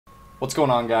What's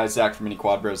going on, guys? Zach from Mini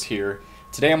Quad Bros here.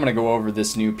 Today I'm going to go over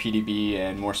this new PDB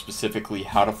and more specifically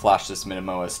how to flash this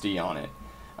MWOSD on it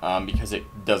because it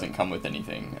doesn't come with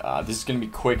anything. This is going to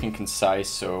be quick and concise,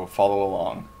 so follow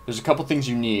along. There's a couple things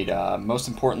you need. Most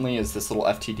importantly is this little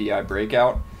FTDI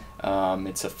breakout.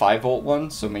 It's a 5-volt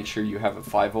one, so make sure you have a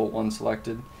 5-volt one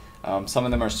selected. Some of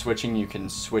them are switching. You can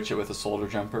switch it with a solder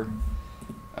jumper.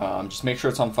 Just make sure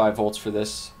it's on 5 volts for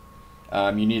this.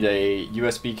 You need a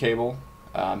USB cable.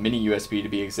 Mini USB to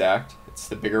be exact. It's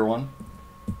the bigger one.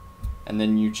 And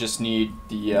then you just need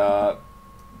the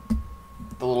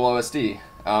little OSD.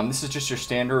 This is just your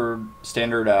standard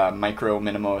Micro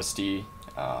MinimOSD.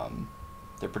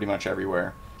 They're pretty much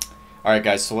everywhere. Alright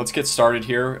guys, so let's get started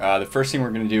here. The first thing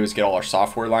we're going to do is get all our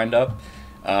software lined up.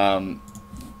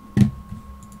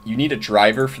 You need a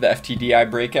driver for the FTDI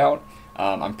breakout.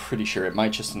 I'm pretty sure it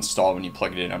might just install when you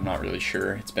plug it in. I'm not really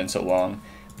sure. It's been so long.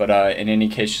 But in any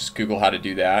case, just Google how to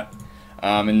do that.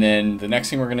 And then the next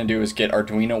thing we're going to do is get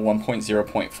Arduino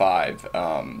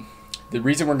 1.0.5. The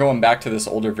reason we're going back to this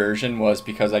older version was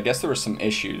because I guess there were some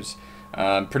issues.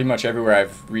 Pretty much everywhere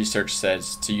I've researched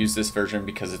says to use this version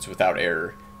because it's without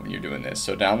error when you're doing this.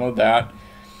 So download that,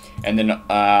 and then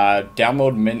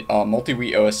download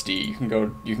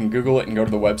MWOSD. You can Google it and go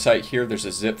to the website here. There's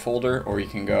a zip folder, or you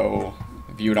can go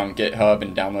view it on GitHub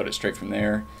and download it straight from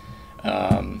there.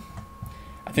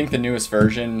 I think the newest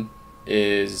version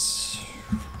is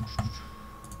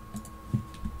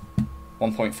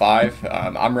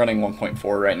 1.5. I'm running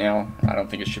 1.4 right now. I don't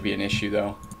think it should be an issue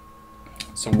though.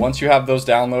 So once you have those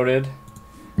downloaded,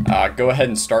 go ahead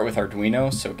and start with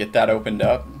Arduino. So get that opened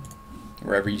up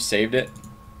wherever you saved it.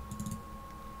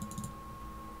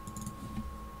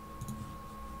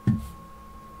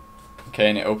 Okay,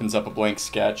 and it opens up a blank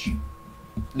sketch.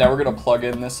 Now we're going to plug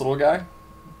in this little guy.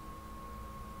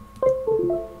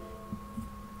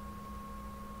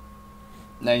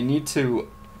 Now you need to,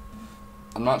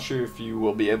 I'm not sure if you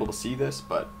will be able to see this,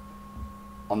 but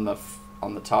on the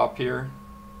top here,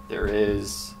 there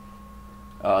is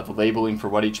the labeling for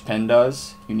what each pin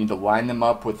does. You need to line them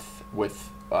up with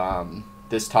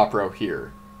this top row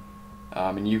here.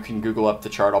 And you can Google up the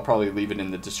chart. I'll probably leave it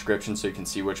in the description so you can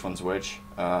see which one's which.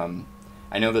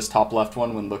 I know this top left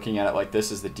one, when looking at it like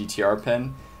this, is the DTR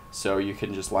pin, so you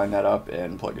can just line that up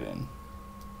and plug it in.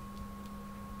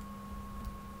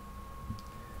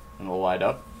 And it'll light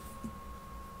up.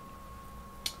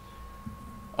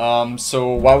 So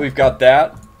while we've got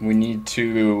that, we need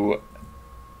to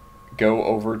go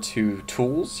over to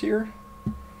Tools here,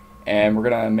 and we're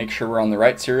gonna make sure we're on the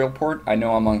right serial port. I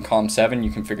know I'm on COM 7. You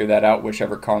can figure that out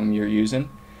whichever COM you're using,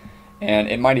 and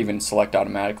it might even select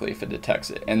automatically if it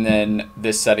detects it. And then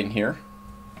this setting here.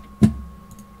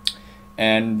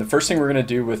 And the first thing we're going to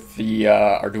do with the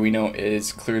Arduino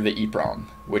is clear the Eeprom,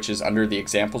 which is under the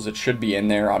examples. It should be in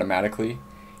there automatically.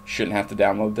 You shouldn't have to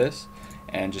download this.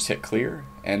 And just hit clear,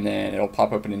 and then it'll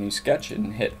pop up in a new sketch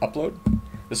and hit upload.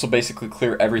 This will basically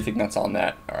clear everything that's on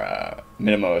that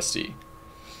MinimOSD.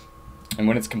 And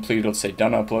when it's complete, it'll say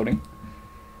done uploading.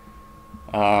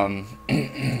 Now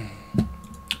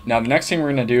the next thing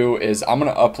we're going to do is I'm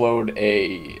going to upload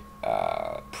a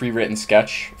pre-written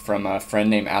sketch from a friend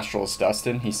named Astralist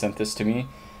Dustin. He sent this to me.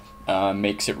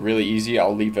 Makes it really easy.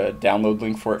 I'll leave a download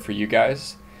link for it for you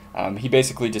guys. He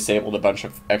basically disabled a bunch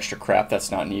of extra crap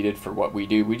that's not needed for what we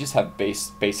do. We just have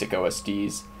basic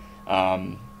OSDs.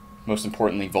 Most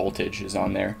importantly, voltage is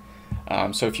on there.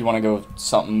 So if you want to go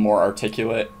something more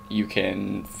articulate, you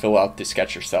can fill out the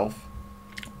sketch yourself.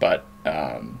 But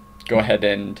go ahead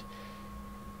and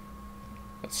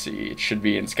let's see, it should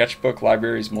be in Sketchbook,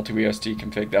 Libraries, MWOSD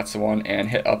config, that's the one, and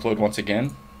hit upload once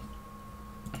again.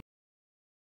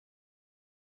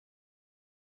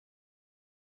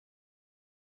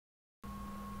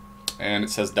 And it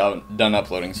says done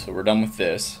uploading, so we're done with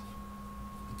this.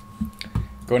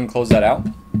 Go ahead and close that out,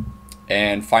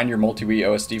 and find your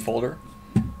MWOSD folder.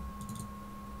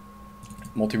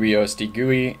 MWOSD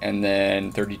GUI, and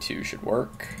then 32 should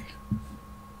work.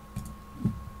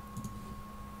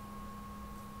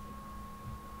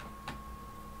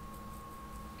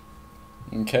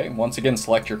 Okay, once again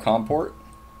select your COM port.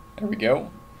 There we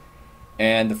go.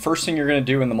 And the first thing you're going to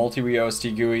do in the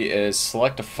MWOSD GUI is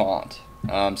select a font.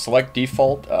 Select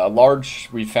default. Large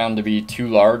we found to be too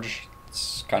large.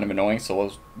 It's kind of annoying,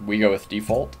 so we go with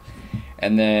default.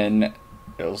 And then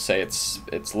it'll say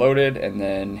it's loaded, and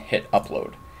then hit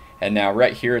upload. And now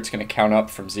right here it's going to count up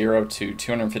from 0 to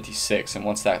 256, and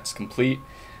once that's complete,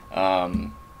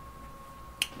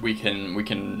 we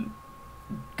can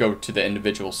go to the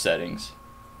individual settings.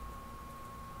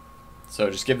 So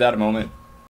just give that a moment.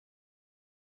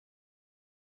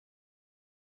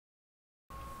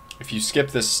 If you skip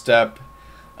this step,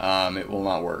 it will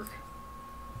not work.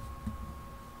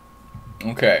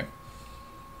 Okay.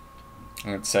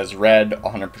 It says red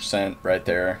 100% right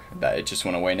there. That it just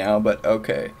went away now, but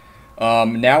okay.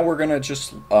 Now we're gonna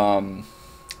just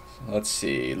let's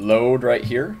see, load right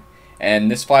here, and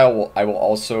this file I will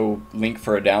also link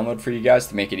for a download for you guys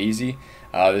to make it easy.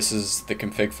 This is the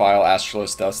config file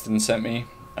Astrolist Dustin sent me.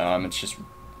 It's just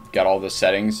got all the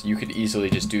settings. You could easily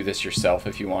just do this yourself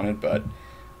if you wanted, but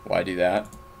why do that?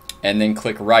 And then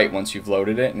click write once you've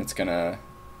loaded it, and it's gonna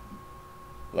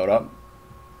load up.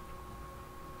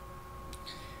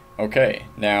 Okay,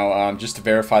 now just to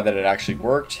verify that it actually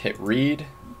worked, hit read.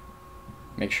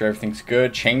 Make sure everything's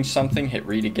good. Change something, hit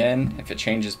read again. If it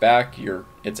changes back,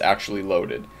 it's actually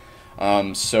loaded.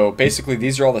 So basically,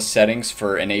 these are all the settings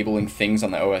for enabling things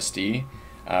on the OSD.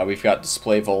 We've got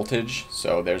display voltage,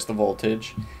 so there's the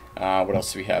voltage. What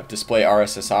else do we have? Display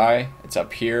RSSI, it's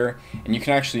up here, and you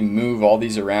can actually move all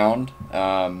these around.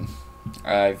 I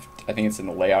think it's in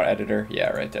the layout editor. Yeah,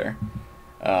 right there.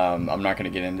 I'm not going to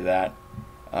get into that.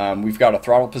 We've got a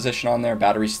throttle position on there,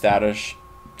 battery status,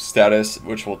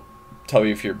 which will tell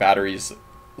you if your battery's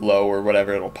low or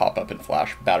whatever. It'll pop up and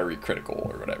flash battery critical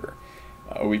or whatever.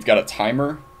 We've got a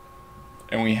timer,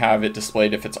 and we have it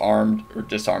displayed if it's armed or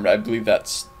disarmed. I believe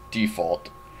that's default.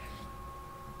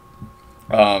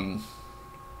 So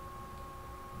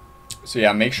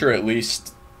yeah, make sure at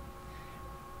least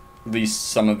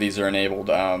some of these are enabled.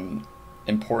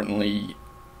 Importantly,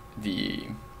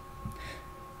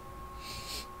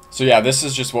 so yeah, this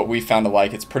is just what we found to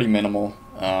like. It's pretty minimal.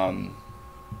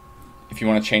 If you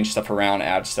want to change stuff around,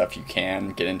 add stuff, you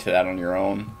can get into that on your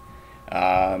own.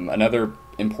 Another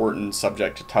important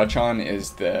subject to touch on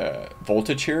is the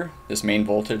voltage here, this main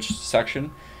voltage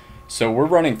section. So we're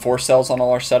running 4 cells on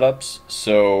all our setups,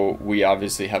 so we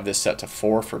obviously have this set to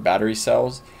 4 for battery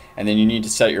cells, and then you need to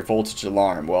set your voltage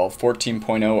alarm. Well,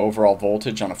 14.0 overall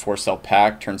voltage on a 4-cell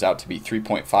pack turns out to be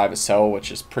 3.5 a cell,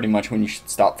 which is pretty much when you should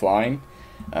stop flying,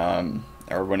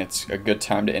 or when it's a good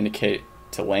time to indicate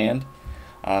to land.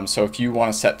 So if you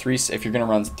want to set if you're going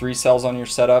to run 3 cells on your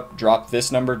setup, drop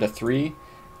this number to 3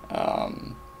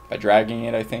 by dragging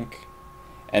it, I think,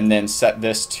 and then set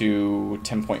this to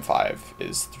 10.5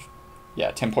 is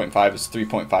 10.5 is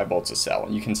 3.5 volts a cell.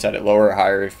 You can set it lower or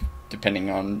higher depending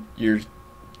on your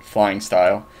flying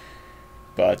style,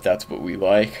 but that's what we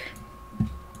like.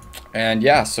 And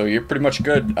yeah, so you're pretty much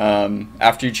good.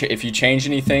 After if you change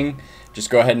anything, just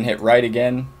go ahead and hit write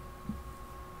again.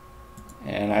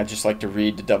 And I just like to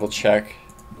read to double check.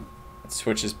 It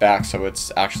switches back so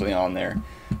it's actually on there.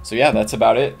 So yeah, that's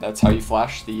about it. That's how you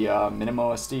flash the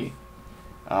MinimOSD.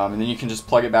 And then you can just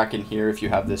plug it back in here if you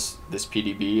have this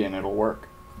PDB, and it'll work.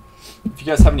 If you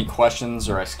guys have any questions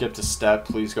or I skipped a step,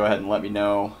 please go ahead and let me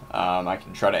know. I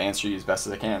can try to answer you as best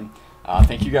as I can.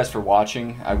 Thank you guys for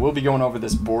watching. I will be going over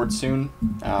this board soon.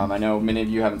 I know many of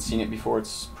you haven't seen it before.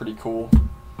 It's pretty cool.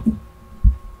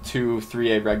 2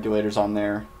 3A regulators on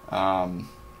there.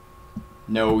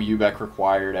 No UBEC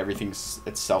required.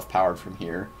 It's self-powered from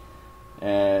here.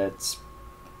 It's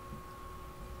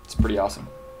pretty awesome.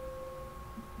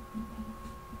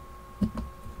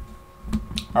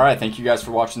 Alright, thank you guys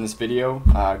for watching this video.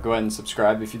 Go ahead and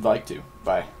subscribe if you'd like to.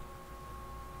 Bye.